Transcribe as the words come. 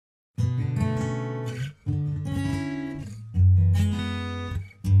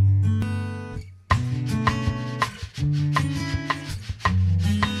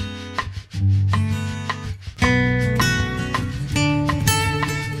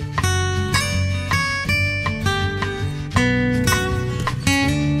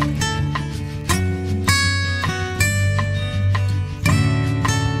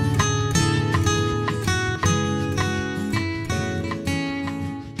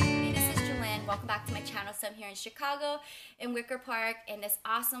welcome back to my channel. So I'm here in Chicago in Wicker Park in this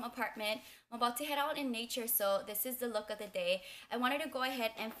awesome apartment. I'm about to head out in nature, so this is the look of the day. I wanted to go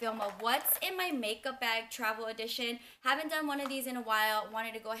ahead and film a what's in my makeup bag travel edition. Haven't done one of these in a while.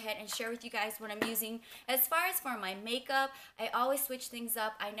 Wanted to go ahead and share with you guys what I'm using. As far as for my makeup, I always switch things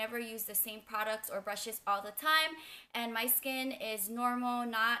up. I never use the same products or brushes all the time, and my skin is normal,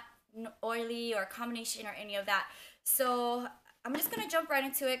 not oily or combination or any of that. So I'm just gonna jump right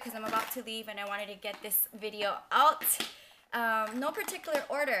into it because I'm about to leave and I wanted to get this video out. No particular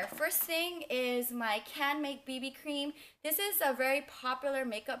order. First thing is my Can Make BB cream. This is a very popular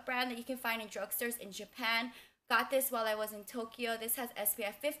makeup brand that you can find in drugstores in Japan. Got this while I was in Tokyo. This has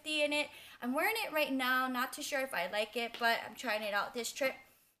SPF 50 in it. I'm wearing it right now. Not too sure if I like it, but I'm trying it out this trip.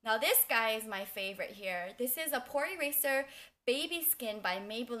 Now this guy is my favorite here. This is a pore eraser Baby Skin by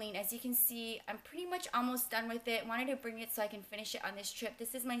Maybelline. As you can see, I'm pretty much almost done with it. Wanted to bring it so I can finish it on this trip.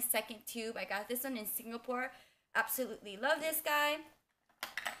 This is my second tube. I got this one in Singapore. Absolutely love this guy.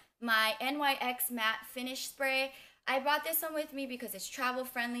 My NYX Matte Finish Spray. I brought this one with me because it's travel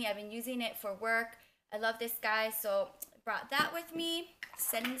friendly. I've been using it for work. I love this guy, so brought that with me.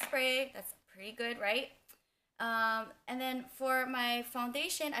 Setting spray. That's pretty good, right? And then for my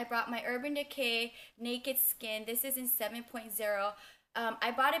foundation, I brought my Urban Decay Naked Skin. This is in 7.0.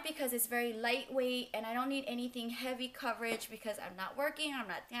 I bought it because it's very lightweight and I don't need anything heavy coverage because I'm not working, I'm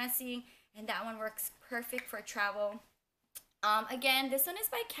not dancing, and that one works perfect for travel. Again, this one is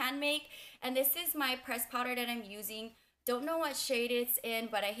by Can Make, and this is my pressed powder that I'm using. Don't know what shade it's in,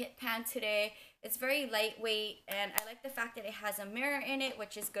 but I hit pan today. It's very lightweight, and I like the fact that it has a mirror in it,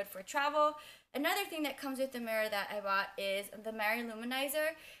 which is good for travel. Another thing that comes with the mirror that I bought is the Mary Luminizer,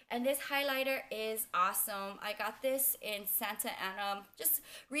 and this highlighter is awesome. I got this in Santa Ana just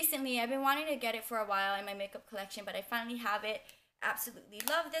recently. I've been wanting to get it for a while in my makeup collection, but I finally have it. Absolutely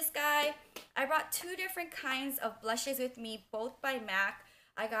love this guy. I brought two different kinds of blushes with me, both by MAC.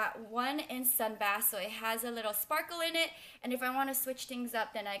 I got one in Sunbath, so it has a little sparkle in it, and if I want to switch things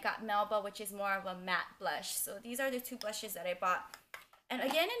up, then I got Melba, which is more of a matte blush. So these are the two blushes that I bought. And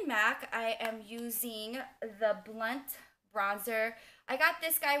again in MAC, I am using the Blunt Bronzer. I got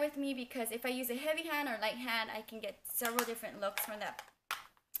this guy with me because if I use a heavy hand or light hand, I can get several different looks from that.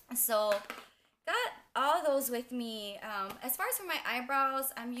 So got all those with me. As far as for my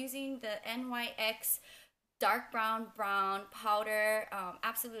eyebrows, I'm using the NYX dark brown powder.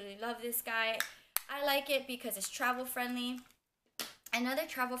 Absolutely love this guy. I like it because it's travel friendly. Another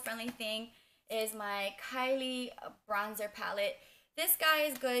travel friendly thing is my Kylie bronzer palette. This guy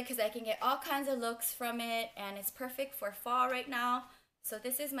is good because I can get all kinds of looks from it, and it's perfect for fall right now. So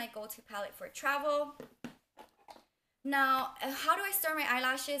this is my go-to palette for travel. Now, how do I store my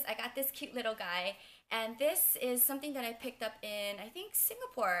eyelashes? I got this cute little guy, and this is something that I picked up in, I think,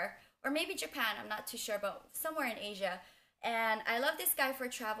 Singapore or maybe Japan. I'm not too sure, but somewhere in Asia. And I love this guy for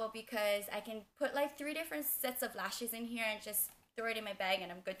travel because I can put like 3 different sets of lashes in here and just throw it in my bag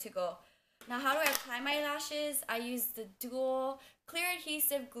and I'm good to go. Now, how do I apply my lashes? I use the dual clear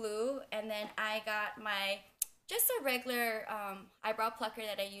adhesive glue, and then I got my just a regular eyebrow plucker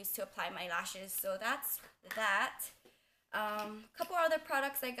that I use to apply my lashes. So that's that. Couple other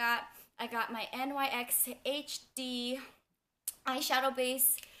products I got my NYX HD eyeshadow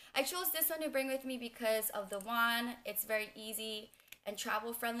base. I chose this one to bring with me because of the wand. It's very easy and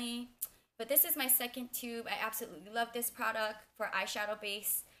travel friendly. But this is my second tube. I absolutely love this product for eyeshadow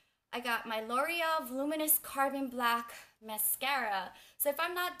base. I got my L'Oreal Voluminous Carbon Black Mascara. So if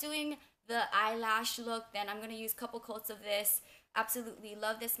I'm not doing the eyelash look, then I'm going to use a couple coats of this. Absolutely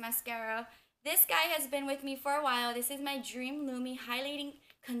love this mascara. This guy has been with me for a while. This is my Dream Lumi Highlighting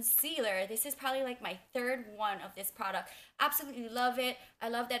Concealer. This is probably like my third one of this product. Absolutely love it. I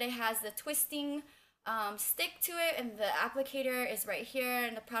love that it has the twisting stick to it, and the applicator is right here,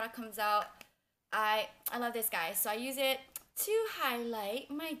 and the product comes out. I love this guy. So I use it to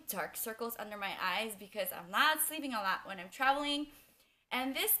highlight my dark circles under my eyes because I'm not sleeping a lot when I'm traveling.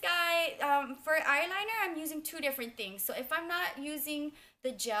 And this guy, for eyeliner, I'm using 2 different things. So if I'm not using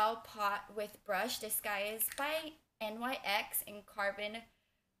the gel pot with brush, this guy is by NYX in Carbon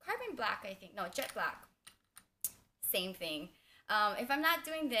Black, I think. No, Jet Black. Same thing. If I'm not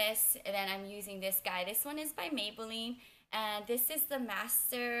doing this, then I'm using this guy. This one is by Maybelline, and this is the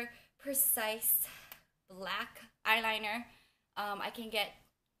Master Precise Black eyeliner. I can get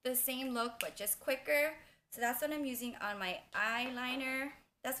the same look, but just quicker. So that's what I'm using on my eyeliner.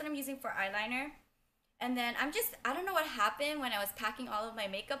 That's what I'm using for eyeliner. And then I don't know what happened when I was packing all of my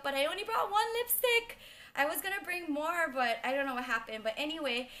makeup, but I only brought 1 lipstick. I was gonna bring more, but I don't know what happened. But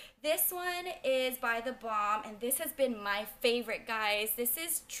anyway, this one is by The Balm, and this has been my favorite, guys. This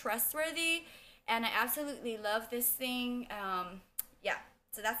is trustworthy, and I absolutely love this thing. Yeah,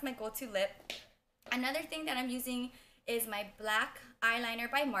 so that's my go-to lip. Another thing that I'm using is my black eyeliner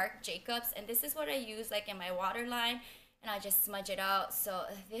by Marc Jacobs, and this is what I use like in my waterline, and I just smudge it out. So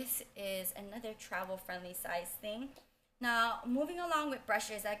this is another travel friendly size thing. Now moving along with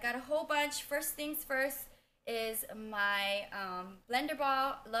brushes, I got a whole bunch. First things first is my blender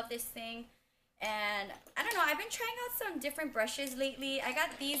ball. Love this thing. And I don't know, I've been trying out some different brushes lately. I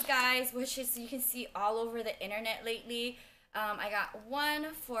got these guys, which is, you can see all over the internet lately. I got one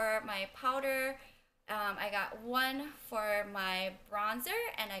for my powder, I got one for my bronzer,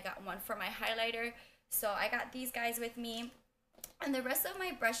 and I got one for my highlighter. So I got these guys with me. And the rest of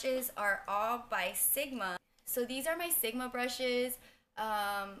my brushes are all by Sigma. So these are my Sigma brushes.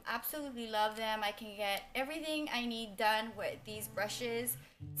 Absolutely love them. I can get everything I need done with these brushes.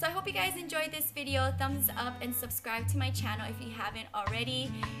 So I hope you guys enjoyed this video. Thumbs up and subscribe to my channel if you haven't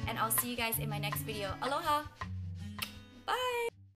already. And I'll see you guys in my next video. Aloha! Bye!